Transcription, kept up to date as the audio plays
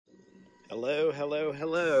Hello, hello,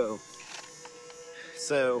 hello.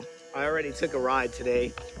 So, I already took a ride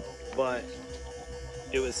today, but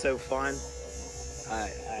it was so fun, I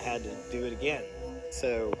had to do it again.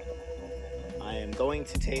 So, I am going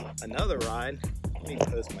to take another ride. Let me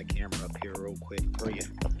post my camera up here real quick for you.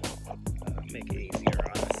 Make it easier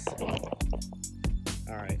on us.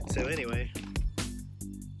 Alright, so anyway,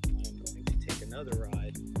 I'm going to take another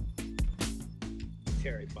ride.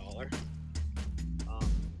 Terry Fowler.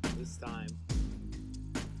 This time,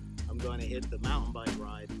 I'm going to hit the mountain bike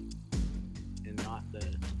ride and not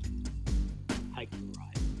the hiking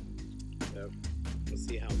ride. So we'll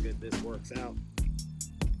see how good this works out.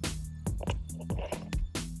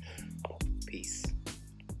 Peace.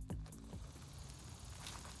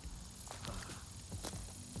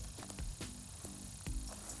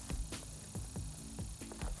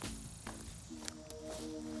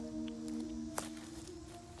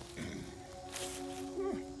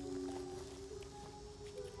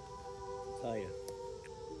 Tell you.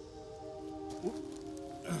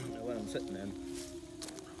 I know what I'm sitting in.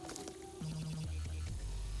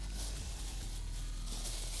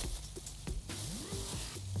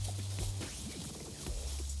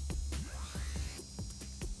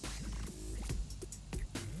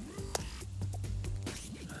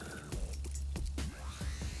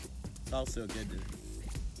 It's also good to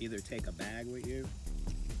either take a bag with you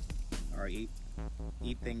or eat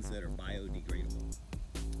things that are biodegradable.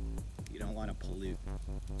 You don't want to pollute.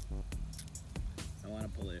 Don't want to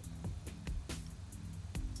pollute.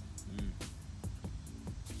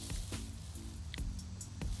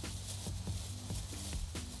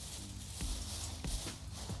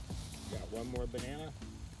 Got one more banana.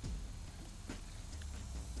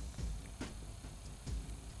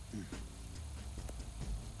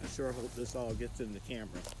 I sure hope this all gets in the camera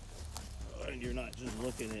and you're not just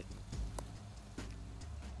looking at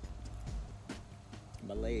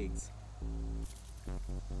my legs.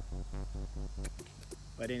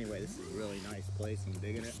 But anyway, this is a really nice place. I'm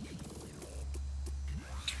digging it.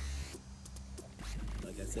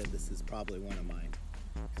 Like I said, this is probably one of my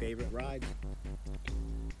favorite rides.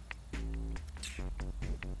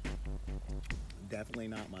 Definitely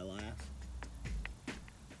not my last.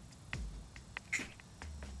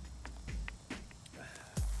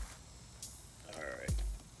 Alright.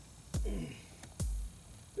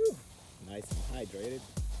 Nice and hydrated.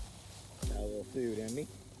 Got a little food in me.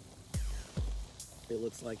 It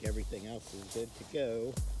looks like everything else is good to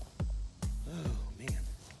go. Oh man,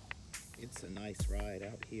 it's a nice ride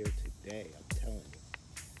out here today, I'm telling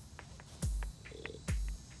you.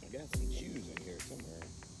 I got some shoes in here somewhere.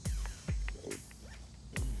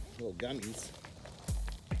 Little gummies.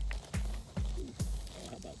 Oh,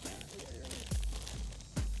 how about that?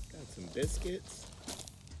 Got some biscuits.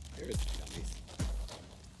 There's the gummies.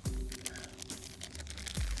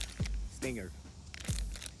 Stinger.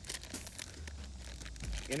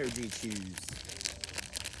 Energy chews.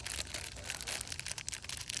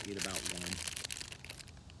 Eat about one.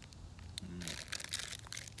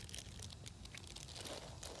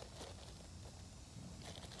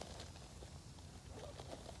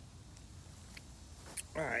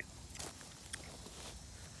 All right.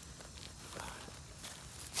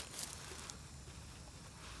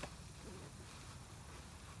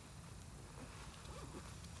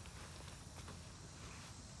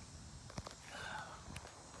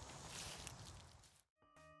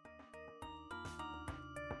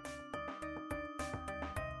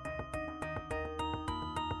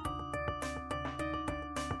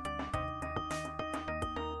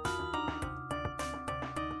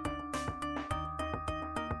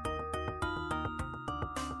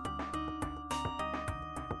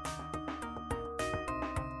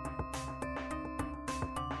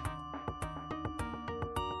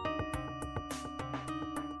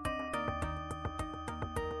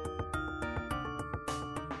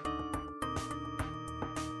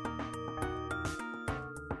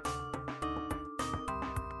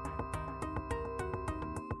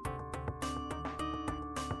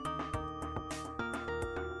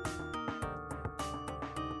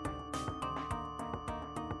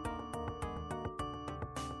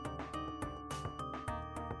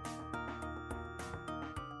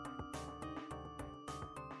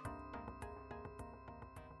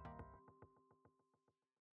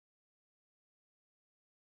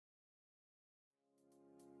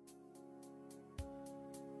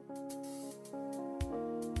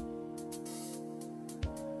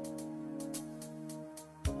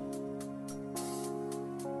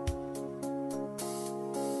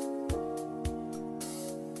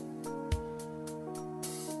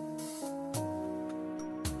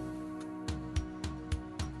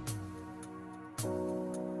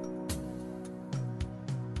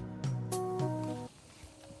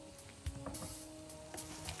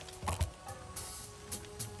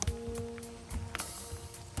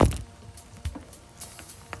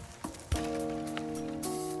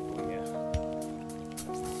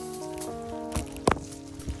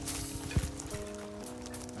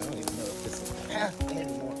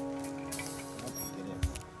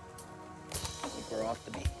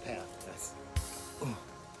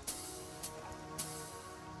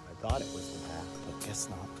 thought it was the path, but guess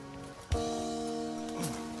not.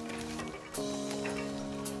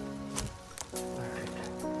 Alright.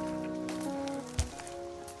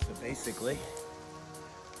 So basically,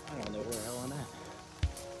 I don't know where the hell I'm at.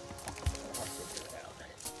 I'll figure it out.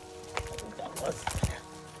 I think that was the path.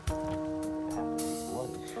 The path is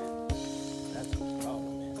flooded. That's what the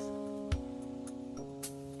problem is.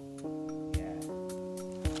 Yeah.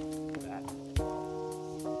 That's the problem.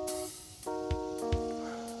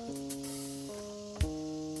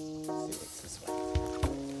 Let's see what's this way.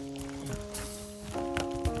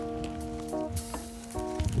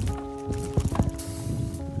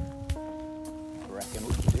 I reckon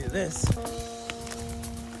we can do this.